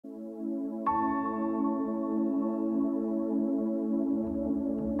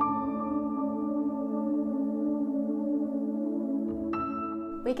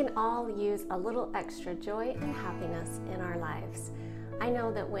We can all use a little extra joy and happiness in our lives. I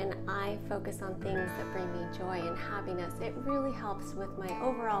know that when I focus on things that bring me joy and happiness, it really helps with my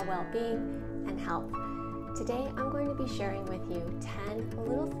overall well-being and health. Today, I'm going to be sharing with you 10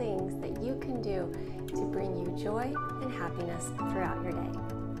 little things that you can do to bring you joy and happiness throughout your day.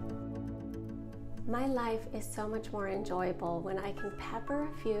 My life is so much more enjoyable when I can pepper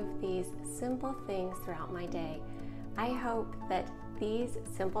a few of these simple things throughout my day. I hope that these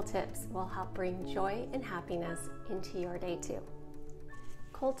simple tips will help bring joy and happiness into your day too.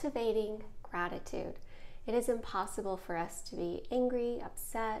 Cultivating gratitude. It is impossible for us to be angry,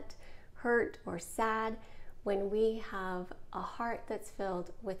 upset, hurt, or sad when we have a heart that's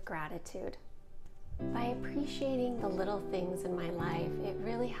filled with gratitude. By appreciating the little things in my life, it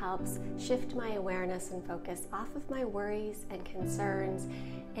really helps shift my awareness and focus off of my worries and concerns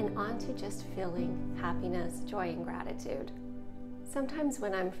and onto just feeling happiness, joy, and gratitude. Sometimes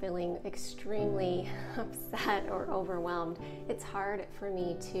when I'm feeling extremely upset or overwhelmed, it's hard for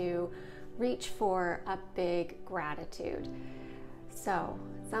me to reach for a big gratitude. So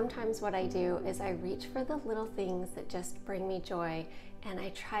sometimes what I do is I reach for the little things that just bring me joy, and I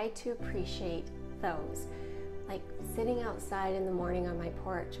try to appreciate those. Like sitting outside in the morning on my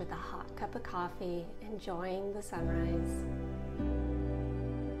porch with a hot cup of coffee, enjoying the sunrise.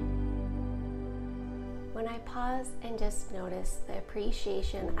 When I pause and just notice the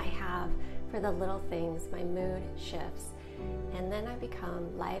appreciation I have for the little things, my mood shifts, and then I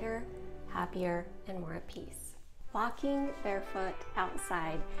become lighter, happier, and more at peace. Walking barefoot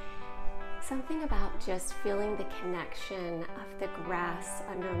outside, something about just feeling the connection of the grass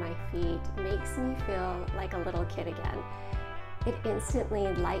under my feet makes me feel like a little kid again. It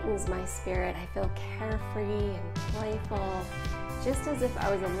instantly lightens my spirit. I feel carefree and playful, just as if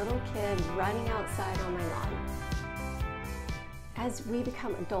I was a little kid running outside on my lawn. As we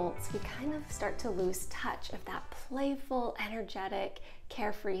become adults, we kind of start to lose touch of that playful, energetic,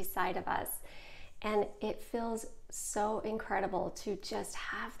 carefree side of us. And it feels so incredible to just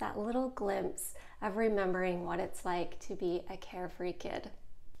have that little glimpse of remembering what it's like to be a carefree kid.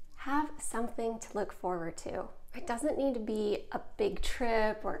 Have something to look forward to. It doesn't need to be a big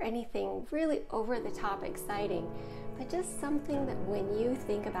trip or anything really over the top exciting, but just something that when you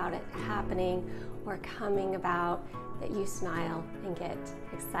think about it happening or coming about, that you smile and get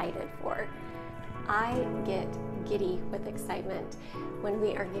excited for. I get giddy with excitement when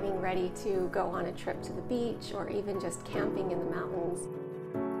we are getting ready to go on a trip to the beach or even just camping in the mountains.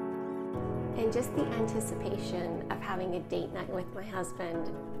 And just the anticipation of having a date night with my husband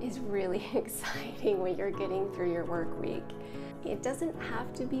is really exciting when you're getting through your work week. It doesn't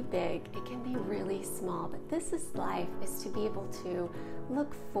have to be big, it can be really small, but this is life, is to be able to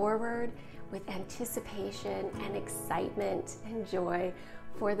look forward with anticipation and excitement and joy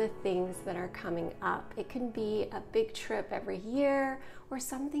for the things that are coming up. It can be a big trip every year or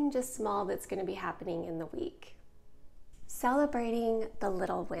something just small that's going to be happening in the week. Celebrating the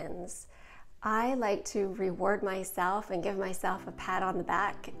little wins. I like to reward myself and give myself a pat on the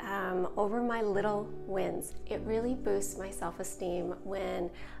back over my little wins. It really boosts my self-esteem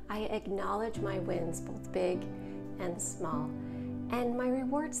when I acknowledge my wins, both big and small. And my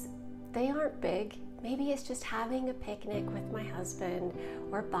rewards, they aren't big. Maybe it's just having a picnic with my husband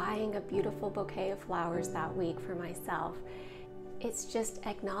or buying a beautiful bouquet of flowers that week for myself. It's just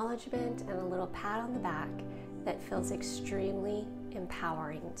acknowledgement and a little pat on the back that feels extremely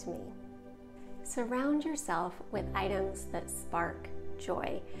empowering to me. Surround yourself with items that spark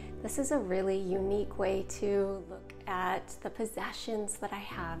joy. This is a really unique way to look at the possessions that I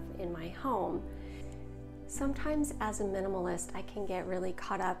have in my home. Sometimes as a minimalist, I can get really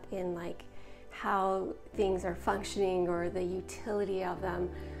caught up in like how things are functioning or the utility of them.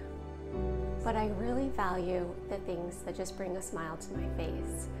 But I really value the things that just bring a smile to my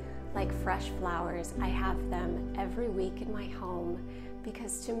face. Like fresh flowers, I have them every week in my home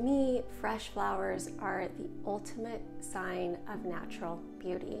because to me, fresh flowers are the ultimate sign of natural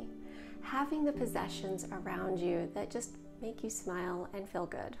beauty. Having the possessions around you that just make you smile and feel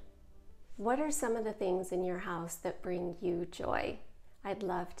good. What are some of the things in your house that bring you joy? I'd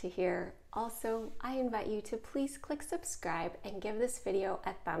love to hear. Also, I invite you to please click subscribe and give this video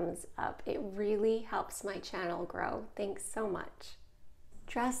a thumbs up. It really helps my channel grow. Thanks so much.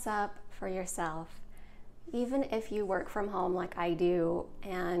 Dress up for yourself. Even if you work from home like I do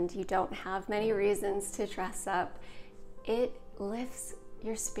and you don't have many reasons to dress up, it lifts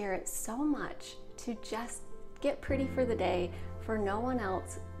your spirit so much to just get pretty for the day for no one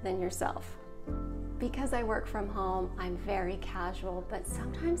else than yourself. Because I work from home, I'm very casual, but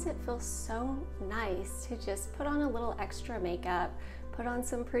sometimes it feels so nice to just put on a little extra makeup, put on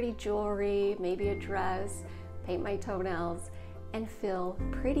some pretty jewelry, maybe a dress, paint my toenails, and feel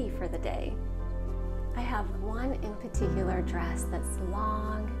pretty for the day. I have one in particular dress that's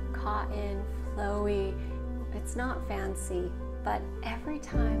long, cotton, flowy. It's not fancy, but every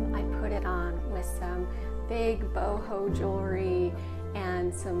time I put it on with some big boho jewelry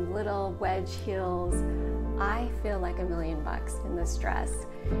and some little wedge heels, I feel like $1,000,000 in this dress.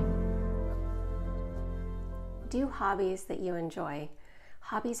 Do hobbies that you enjoy.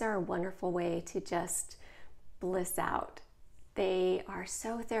 Hobbies are a wonderful way to just bliss out. They are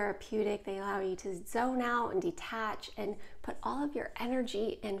so therapeutic. They allow you to zone out and detach and put all of your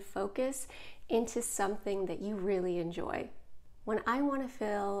energy and focus into something that you really enjoy. When I want to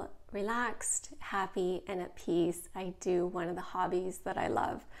feel relaxed, happy, and at peace, I do one of the hobbies that I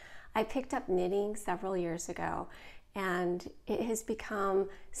love. I picked up knitting several years ago, and it has become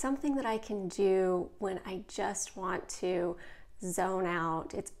something that I can do when I just want to zone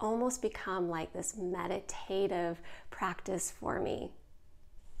out. It's almost become like this meditative practice for me.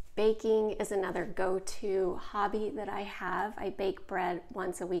 Baking is another go-to hobby that I have. I bake bread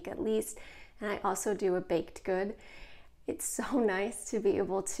once a week at least, and I also do a baked good. It's so nice to be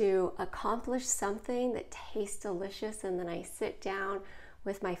able to accomplish something that tastes delicious, and then I sit down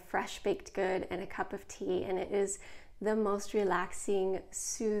with my fresh baked good and a cup of tea, and it is the most relaxing,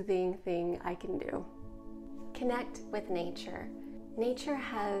 soothing thing I can do. Connect with nature. Nature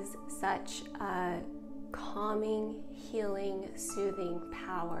has such a calming, healing, soothing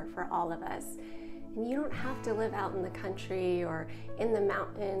power for all of us. And you don't have to live out in the country or in the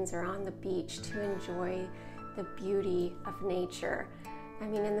mountains or on the beach to enjoy the beauty of nature. I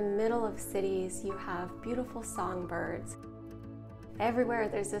mean, in the middle of cities, you have beautiful songbirds. Everywhere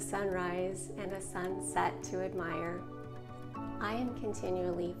there's a sunrise and a sunset to admire. I am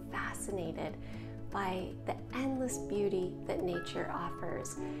continually fascinated by the endless beauty that nature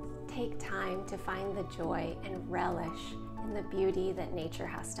offers. Take time to find the joy and relish in the beauty that nature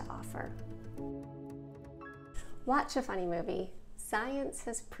has to offer. Watch a funny movie. Science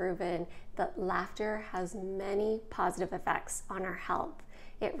has proven that laughter has many positive effects on our health.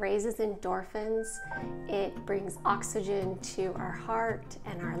 It raises endorphins, it brings oxygen to our heart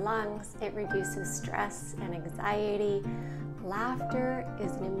and our lungs, it reduces stress and anxiety. Laughter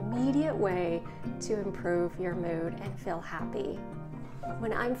is an immediate way to improve your mood and feel happy.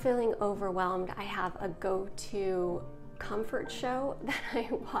 When I'm feeling overwhelmed, I have a go-to comfort show that I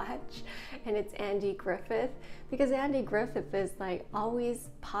watch, and it's Andy Griffith, because Andy Griffith is like always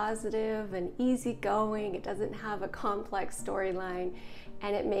positive and easygoing. It doesn't have a complex storyline,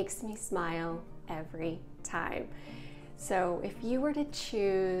 and it makes me smile every time. So if you were to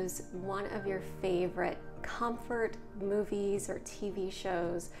choose one of your favorite comfort movies or TV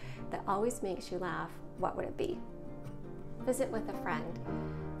shows that always makes you laugh, what would it be? Visit with a friend.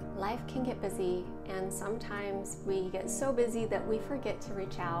 Life can get busy, and sometimes we get so busy that we forget to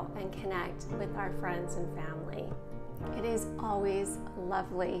reach out and connect with our friends and family. It is always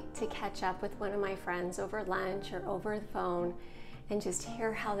lovely to catch up with one of my friends over lunch or over the phone and just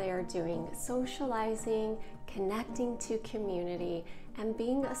hear how they are doing. Socializing, connecting to community, and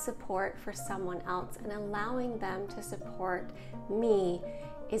being a support for someone else and allowing them to support me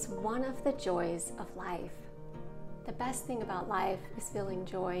is one of the joys of life. The best thing about life is feeling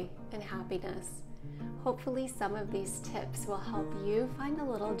joy and happiness. Hopefully some of these tips will help you find a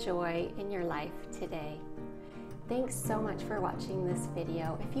little joy in your life today. Thanks so much for watching this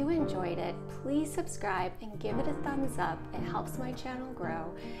video. If you enjoyed it, please subscribe and give it a thumbs up. It helps my channel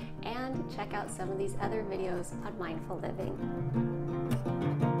grow. And check out some of these other videos on mindful living.